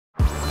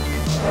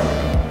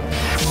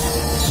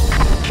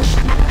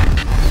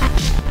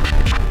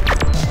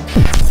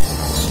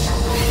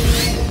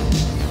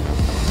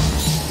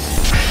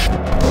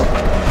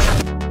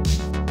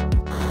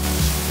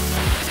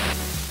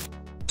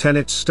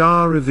Tenet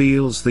star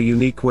reveals the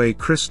unique way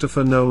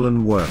Christopher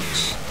Nolan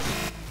works.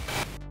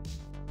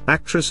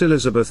 Actress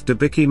Elizabeth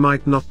Debicki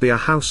might not be a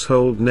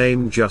household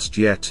name just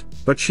yet,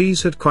 but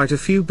she's had quite a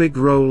few big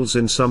roles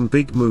in some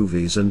big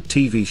movies and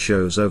TV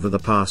shows over the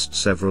past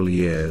several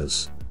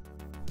years.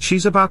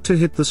 She's about to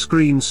hit the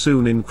screen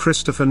soon in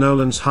Christopher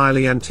Nolan's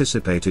highly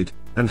anticipated,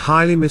 and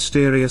highly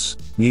mysterious,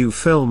 new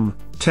film,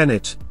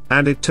 Tenet,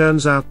 and it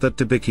turns out that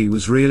Debicki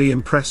was really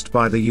impressed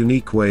by the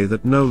unique way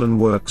that Nolan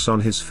works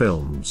on his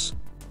films.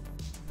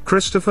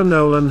 Christopher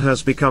Nolan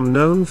has become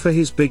known for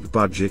his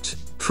big-budget,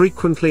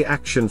 frequently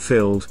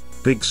action-filled,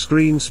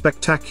 big-screen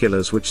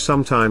spectaculars which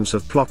sometimes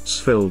have plots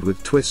filled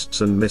with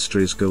twists and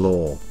mysteries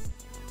galore.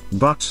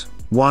 But,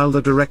 while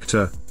the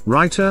director,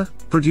 writer,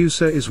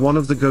 producer is one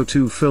of the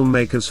go-to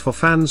filmmakers for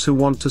fans who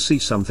want to see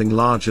something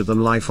larger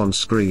than life on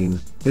screen,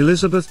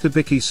 Elizabeth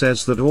Debicki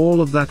says that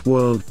all of that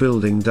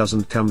world-building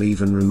doesn't come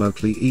even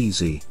remotely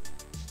easy.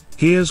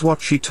 Here's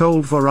what she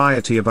told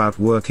Variety about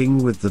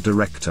working with the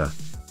director.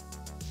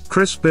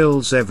 Chris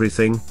builds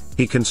everything,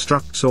 he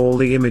constructs all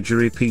the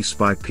imagery piece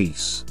by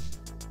piece.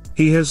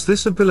 He has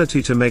this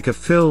ability to make a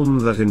film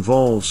that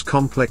involves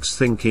complex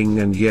thinking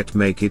and yet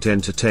make it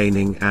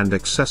entertaining and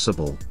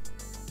accessible.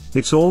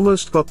 It's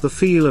almost got the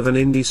feel of an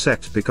indie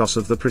set because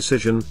of the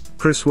precision.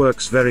 Chris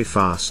works very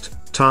fast,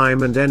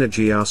 time and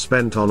energy are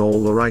spent on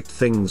all the right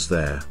things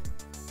there.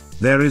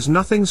 There is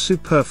nothing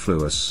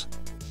superfluous.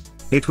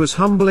 It was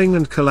humbling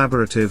and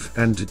collaborative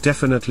and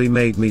definitely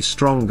made me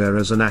stronger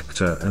as an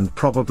actor and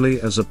probably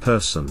as a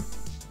person.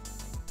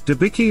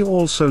 Debicki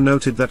also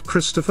noted that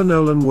Christopher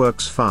Nolan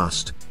works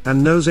fast,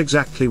 and knows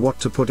exactly what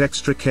to put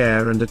extra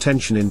care and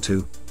attention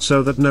into,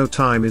 so that no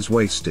time is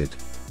wasted.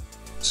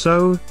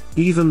 So,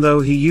 even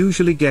though he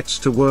usually gets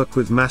to work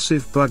with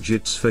massive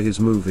budgets for his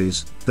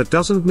movies, that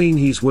doesn't mean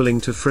he's willing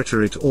to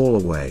fritter it all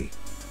away.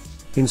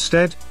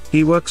 Instead,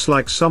 he works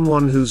like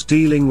someone who's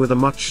dealing with a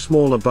much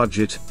smaller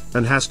budget,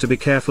 and has to be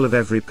careful of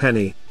every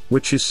penny,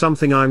 which is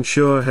something I'm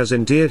sure has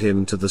endeared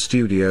him to the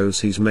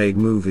studios he's made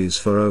movies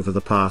for over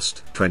the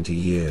past 20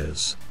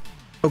 years.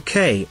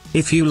 Okay,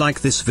 if you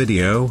like this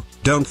video,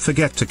 don't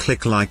forget to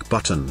click like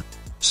button.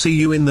 See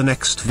you in the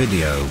next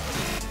video.